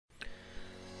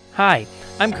Hi,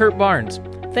 I'm Kurt Barnes.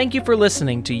 Thank you for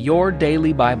listening to Your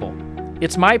Daily Bible.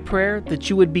 It's my prayer that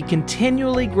you would be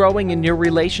continually growing in your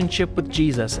relationship with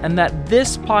Jesus and that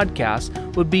this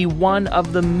podcast would be one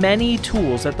of the many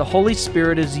tools that the Holy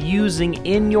Spirit is using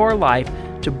in your life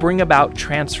to bring about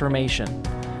transformation.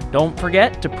 Don't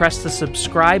forget to press the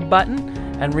subscribe button,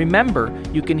 and remember,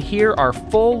 you can hear our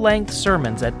full-length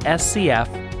sermons at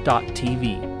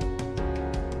scf.tv.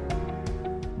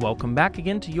 Welcome back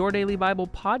again to Your Daily Bible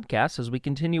podcast as we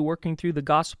continue working through the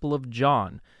Gospel of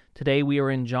John. Today we are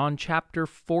in John chapter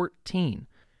 14.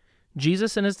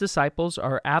 Jesus and his disciples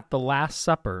are at the Last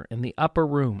Supper in the upper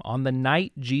room on the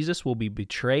night Jesus will be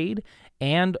betrayed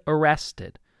and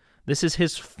arrested. This is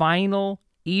his final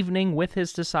evening with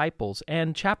his disciples,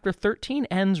 and chapter 13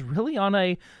 ends really on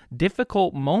a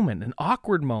difficult moment, an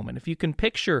awkward moment. If you can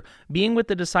picture being with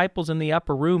the disciples in the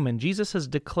upper room, and Jesus has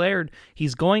declared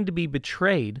he's going to be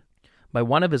betrayed by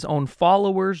one of his own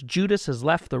followers. Judas has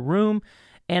left the room,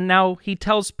 and now he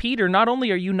tells Peter, not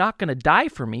only are you not going to die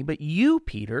for me, but you,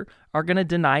 Peter, are going to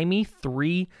deny me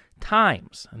 3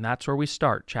 times. And that's where we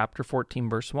start, chapter 14,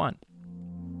 verse 1.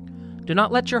 Do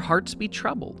not let your hearts be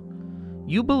troubled.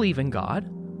 You believe in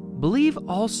God, believe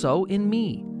also in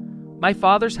me. My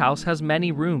Father's house has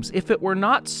many rooms. If it were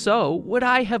not so, would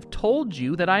I have told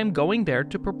you that I am going there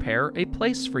to prepare a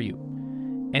place for you?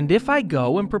 And if I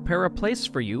go and prepare a place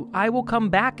for you, I will come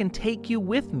back and take you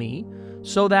with me,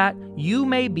 so that you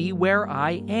may be where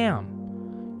I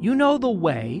am. You know the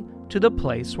way to the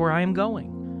place where I am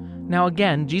going. Now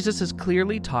again, Jesus is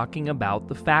clearly talking about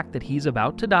the fact that he's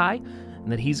about to die, and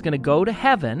that he's going to go to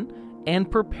heaven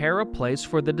and prepare a place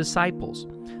for the disciples.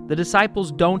 The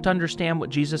disciples don't understand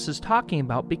what Jesus is talking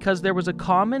about because there was a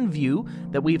common view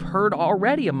that we've heard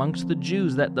already amongst the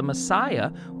Jews that the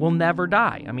Messiah will never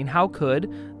die. I mean, how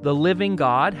could the living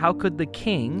God, how could the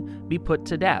king be put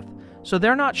to death? So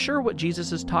they're not sure what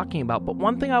Jesus is talking about. But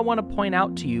one thing I want to point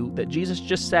out to you that Jesus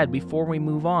just said before we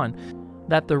move on,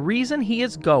 that the reason he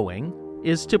is going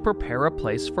is to prepare a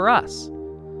place for us.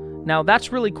 Now,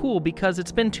 that's really cool because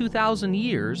it's been 2,000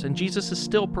 years and Jesus is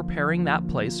still preparing that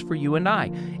place for you and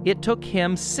I. It took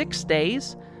him 6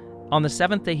 days. On the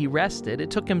 7th day he rested.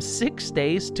 It took him 6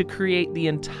 days to create the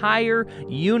entire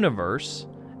universe,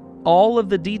 all of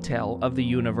the detail of the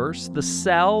universe, the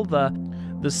cell,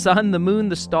 the sun, the moon,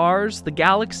 the stars, the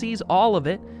galaxies, all of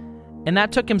it. And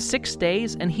that took him 6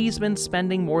 days, and he's been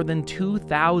spending more than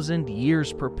 2,000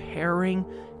 years preparing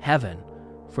heaven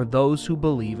for those who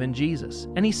believe in Jesus.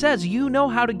 And he says, you know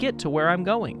how to get to where I'm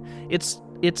going. It's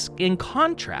in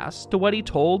contrast to what he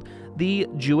told the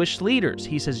Jewish leaders.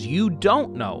 He says, you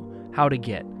don't know how to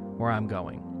get where I'm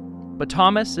going. But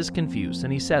Thomas is confused,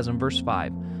 and he says in verse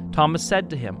 5, Thomas said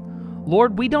to him,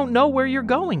 Lord, we don't know where you're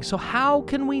going, so how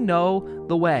can we know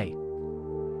the way?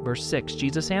 Verse 6,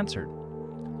 Jesus answered,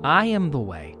 I am the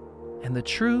way, and the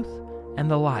truth, and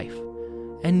the life,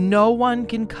 and no one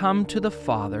can come to the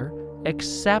Father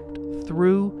except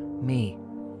through me.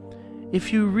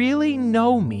 If you really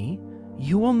know me,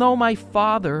 you will know my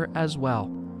Father as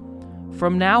well.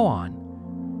 From now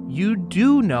on, you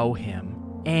do know him,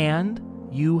 and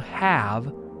you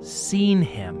have seen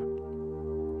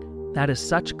him. That is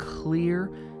such clear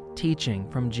teaching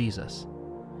from Jesus.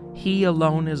 He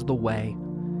alone is the way,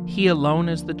 he alone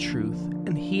is the truth,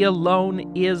 and he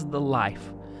alone is the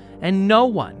life. And no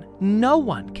one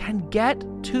can get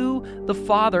to the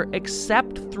Father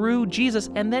except through Jesus.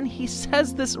 And then he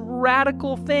says this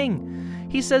radical thing.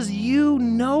 He says, you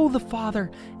know the Father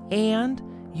and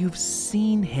you've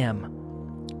seen him.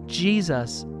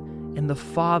 Jesus and the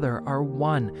Father are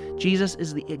one. Jesus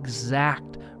is the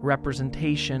exact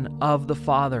representation of the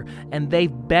Father, and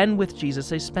they've been with Jesus.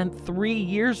 They spent 3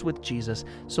 years with Jesus,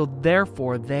 so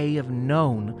therefore they have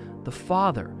known the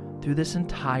Father through this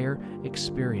entire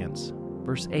experience.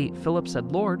 Verse 8, Philip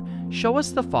said, Lord, show us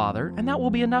the Father, and that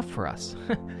will be enough for us.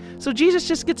 So Jesus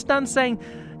just gets done saying,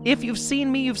 if you've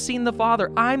seen me, you've seen the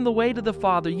Father. I'm the way to the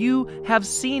Father. You have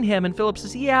seen him. And Philip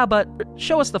says, yeah, but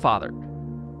show us the Father.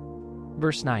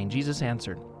 Verse 9, Jesus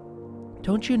answered,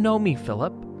 don't you know me,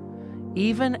 Philip,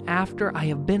 even after I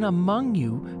have been among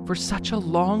you for such a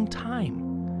long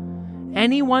time?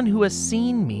 Anyone who has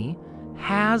seen me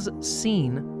has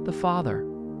seen the Father.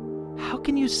 How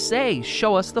can you say,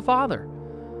 show us the Father?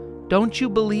 Don't you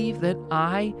believe that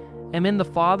I am in the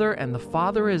Father and the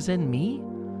Father is in me?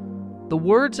 The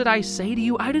words that I say to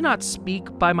you, I do not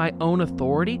speak by my own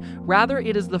authority. Rather,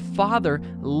 it is the Father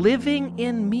living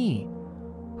in me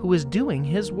who is doing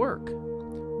his work.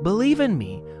 Believe in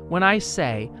me when I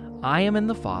say I am in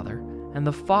the Father and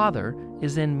the Father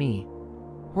is in me.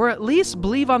 Or at least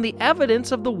believe on the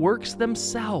evidence of the works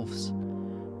themselves.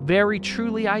 Very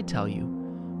truly I tell you,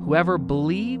 whoever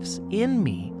believes in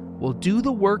me will do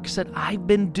the works that I've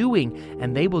been doing,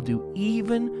 and they will do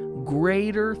even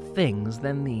greater things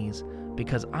than these,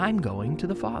 because I'm going to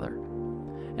the Father.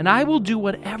 And I will do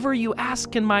whatever you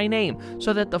ask in my name,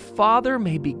 so that the Father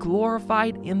may be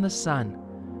glorified in the Son.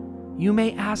 You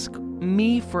may ask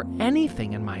me for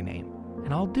anything in my name,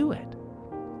 and I'll do it.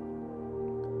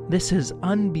 This is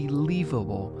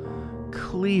unbelievable,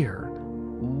 clear,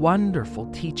 wonderful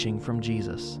teaching from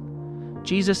Jesus.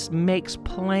 Jesus makes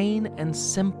plain and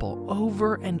simple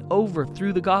over and over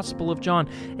through the Gospel of John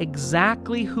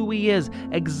exactly who he is,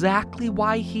 exactly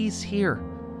why he's here.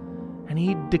 And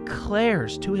he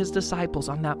declares to his disciples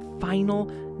on that final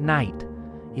night,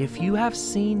 if you have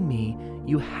seen me,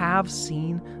 you have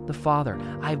seen the Father.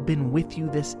 I've been with you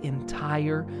this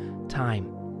entire time.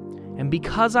 And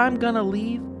because I'm going to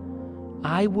leave,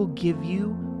 I will give you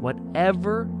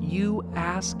whatever you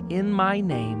ask in my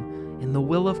name. In the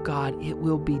will of God, it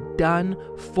will be done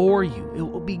for you. It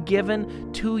will be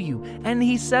given to you. And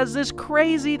he says this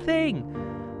crazy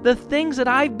thing. The things that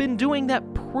I've been doing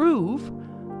that prove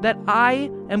that I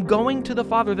am going to the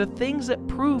Father, the things that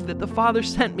prove that the Father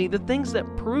sent me, the things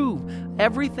that prove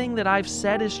everything that I've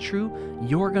said is true,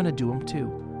 you're going to do them too.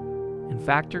 In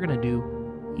fact, you're going to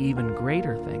do even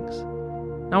greater things.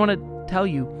 I want to tell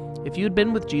you, if you had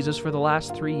been with Jesus for the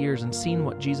last 3 years and seen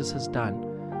what Jesus has done,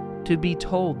 to be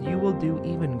told you will do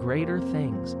even greater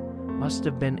things must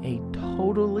have been a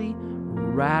totally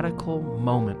radical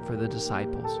moment for the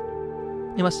disciples.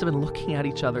 They must have been looking at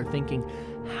each other thinking,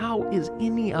 how is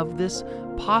any of this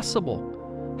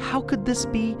possible? How could this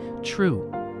be true?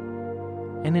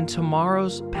 And in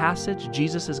tomorrow's passage,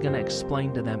 Jesus is going to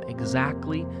explain to them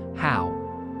exactly how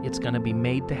it's going to be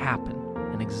made to happen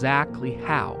and exactly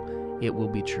how it will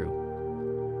be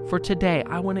true. For today,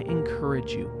 I want to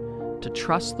encourage you to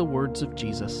trust the words of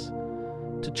Jesus,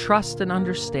 to trust and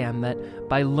understand that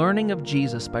by learning of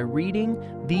Jesus, by reading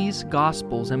these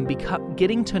Gospels and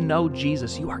getting to know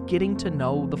Jesus, you are getting to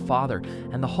know the Father,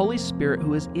 and the Holy Spirit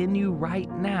who is in you right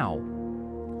now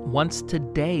wants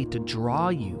today to draw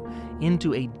you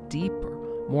into a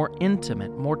deeper, more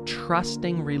intimate, more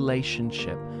trusting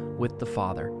relationship with the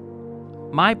Father.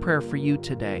 My prayer for you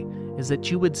today is that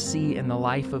you would see in the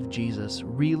life of Jesus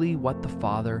really what the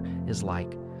Father is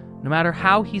like. No matter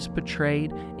how he's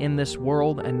portrayed in this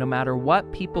world, and no matter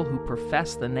what people who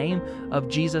profess the name of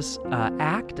Jesus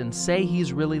act and say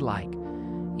he's really like,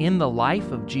 in the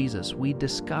life of Jesus, we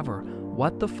discover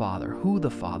what the Father, who the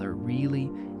Father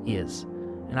really is.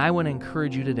 And I want to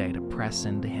encourage you today to press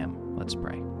into him. Let's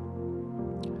pray.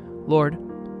 Lord,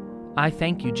 I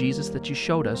thank you, Jesus, that you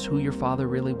showed us who your Father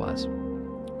really was,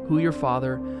 who your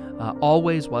Father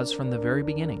always was from the very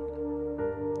beginning.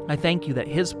 I thank you that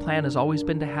his plan has always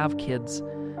been to have kids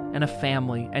and a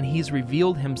family, and he's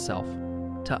revealed himself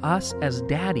to us as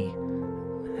Daddy,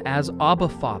 as Abba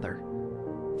Father.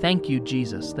 Thank you,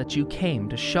 Jesus, that you came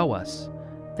to show us.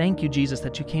 Thank you, Jesus,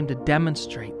 that you came to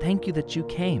demonstrate. Thank you that you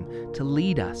came to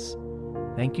lead us.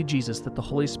 Thank you, Jesus, that the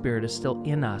Holy Spirit is still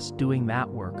in us doing that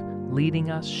work, leading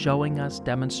us, showing us,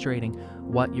 demonstrating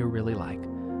what you're really like.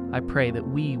 I pray that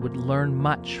we would learn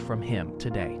much from him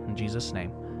today. In Jesus'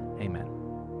 name, amen.